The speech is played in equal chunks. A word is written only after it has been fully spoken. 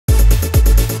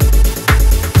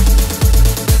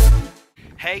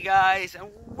Hey guys, and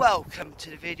welcome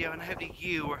to the video, and I hope that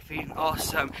you are feeling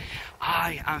awesome.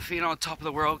 I am feeling on top of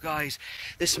the world, guys.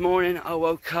 This morning I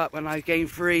woke up and I gained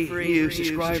three new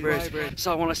subscribers.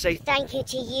 So I want to say thank you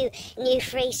to you, new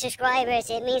free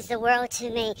subscribers. It means the world to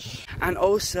me. And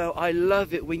also, I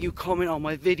love it when you comment on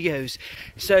my videos.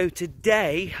 So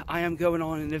today I am going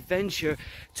on an adventure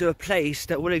to a place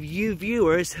that one of you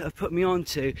viewers have put me on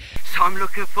to. So I'm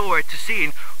looking forward to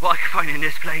seeing what I can find in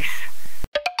this place.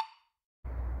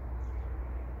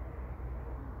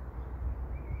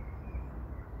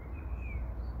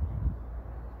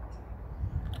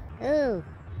 Ooh,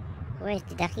 where's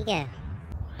the ducky go?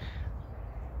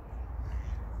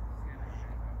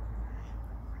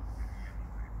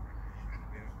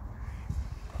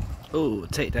 Oh,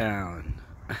 take down.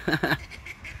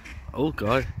 Oh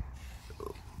god.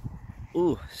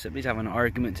 Oh, somebody's having an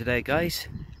argument today, guys.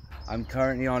 I'm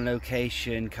currently on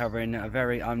location covering a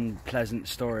very unpleasant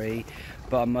story,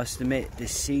 but I must admit the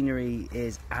scenery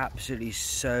is absolutely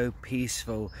so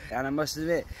peaceful. And I must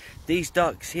admit, these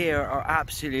ducks here are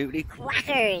absolutely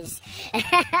crackers.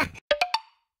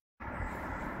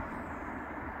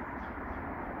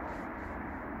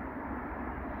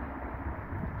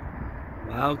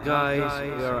 Well guys,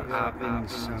 we are having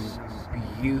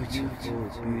some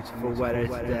beautiful weather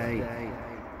today,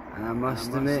 and I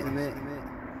must admit,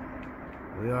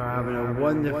 we are having a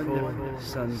wonderful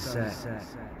sunset.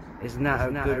 Isn't that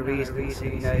a good reason to,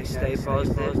 you know, stay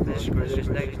positive, discourage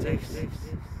negatives?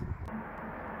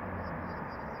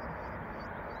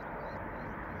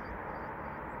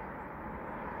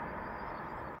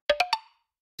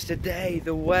 Today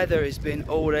the weather has been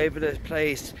all over the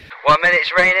place. 1 minute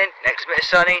it's raining, next minute it's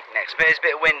sunny, next minute it's a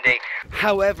bit windy.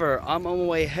 However, I'm on my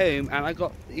way home and I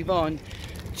got Yvonne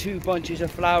 2 bunches of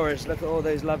flowers. Look at all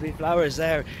those lovely flowers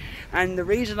there. And the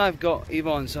reason I've got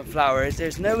Yvonne some flowers,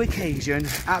 there's no occasion,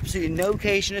 absolutely no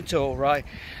occasion at all, right?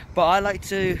 But I like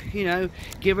to, you know,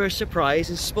 give her a surprise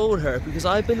and spoil her, because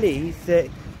I believe that,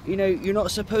 you know, you're not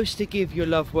supposed to give your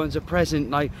loved ones a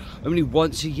present like only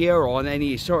once a year on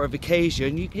any sort of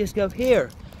occasion. You can just go, here,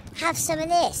 have some of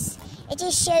this. It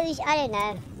just shows, I don't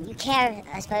know, you care,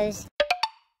 I suppose.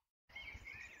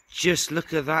 Just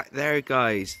look at that there,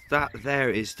 guys. That there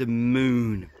is the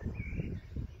moon.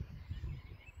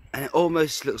 And it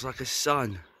almost looks like a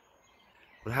sun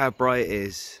with how bright it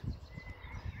is.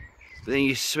 But then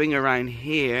you swing around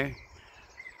here,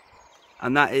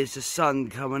 and that is the sun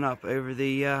coming up over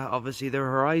the, obviously the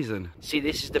horizon. See,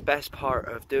 this is the best part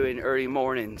of doing early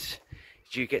mornings.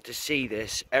 You get to see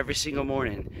this every single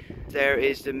morning. There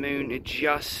is the moon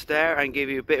just there, and give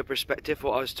you a bit of perspective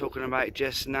what I was talking about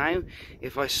just now.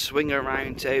 If I swing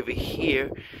around to over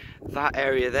here, that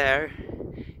area there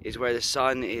is where the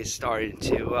sun is starting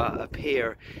to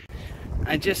appear.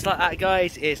 And just like that,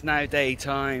 guys, it's now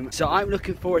daytime. So I'm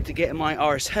looking forward to getting my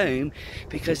arse home,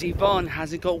 because Yvonne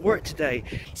hasn't got work today.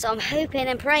 So I'm hoping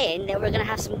and praying that we're going to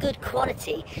have some good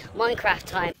quality Minecraft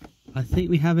time. I think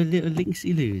we have a little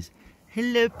Lynxy-loos.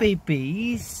 Hello,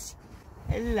 babies.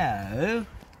 Hello.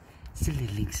 It's a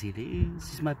little Lynxy-loos.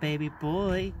 This is my baby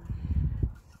boy.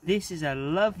 This is a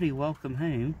lovely welcome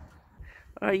home.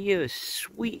 Are you a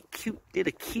sweet, cute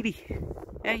little kitty?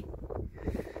 Hey?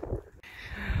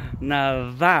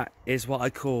 Now that is what I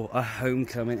call a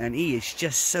homecoming, and he is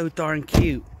just so darn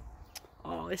cute.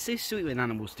 Oh, it's so sweet when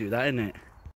animals do that, isn't it?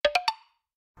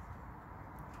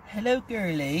 Hello,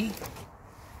 girly.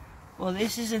 Well,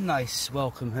 this is a nice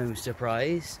welcome home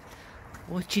surprise.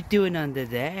 What you doing under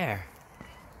there?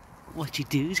 What you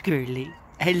do's, girly?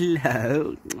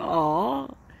 Hello.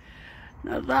 Aww.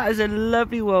 Now that is a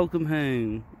lovely welcome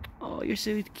home. Oh, you're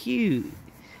so cute.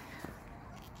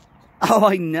 Oh,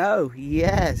 I know.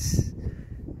 Yes.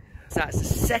 So that's the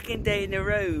second day in a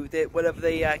row that one of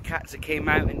the cats that came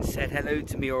out and said hello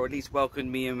to me, or at least welcomed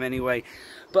me in any way.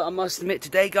 But I must admit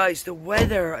today, guys, the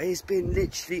weather has been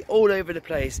literally all over the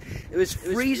place. It was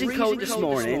freezing cold this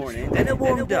morning, then it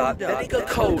warmed up, then it got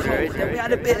colder, then we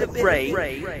had a bit of rain,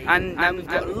 and we've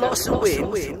got lots of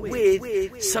wind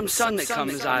with some sun that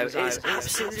comes out. It's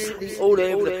absolutely all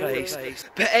over the place.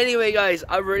 But anyway, guys,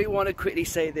 I really want to quickly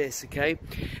say this, okay?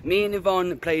 Me and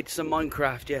Yvonne played some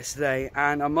Minecraft yesterday,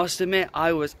 and I must admit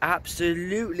I was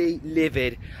absolutely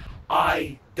livid.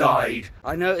 I died.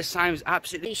 I know it sounds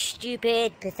absolutely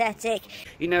stupid, pathetic,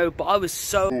 you know, but I was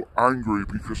so angry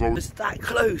because I was that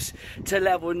close to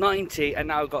level 90, and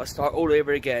now I've got to start all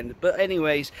over again. But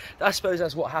anyways, I suppose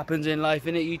that's what happens in life,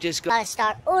 innit? You just got to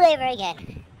start all over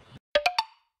again.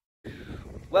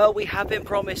 Well, we have been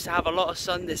promised to have a lot of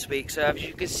sun this week, so as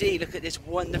you can see, look at this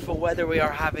wonderful weather we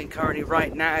are having currently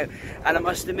right now. And I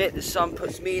must admit, the sun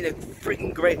puts me in a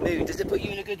freaking great mood. Does it put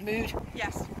you in a good mood?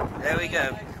 Yes. There we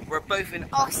go. We're both in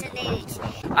Awesome news.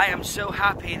 I am so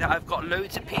happy that I've got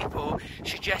loads of people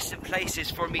suggesting places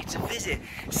for me to visit.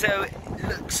 So it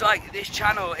looks like this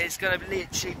channel is going to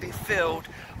literally be filled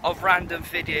of random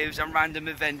videos and random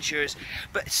adventures.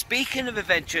 But speaking of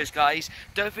adventures, guys,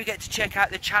 don't forget to check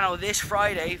out the channel this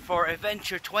Friday for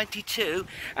Adventure 22,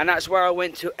 and that's where I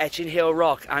went to Etching Hill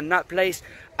Rock, and that place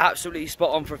absolutely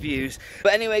spot on for views.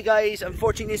 But anyway, guys,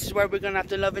 unfortunately this is where we're gonna have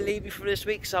to love and leave you for this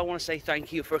week, so I want to say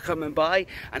thank you for coming by,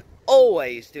 and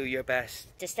always do your best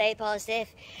To stay positive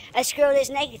and screw all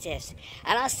those negatives.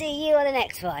 And I'll see you on the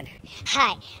next one.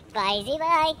 Hi. Bye.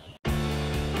 Bye.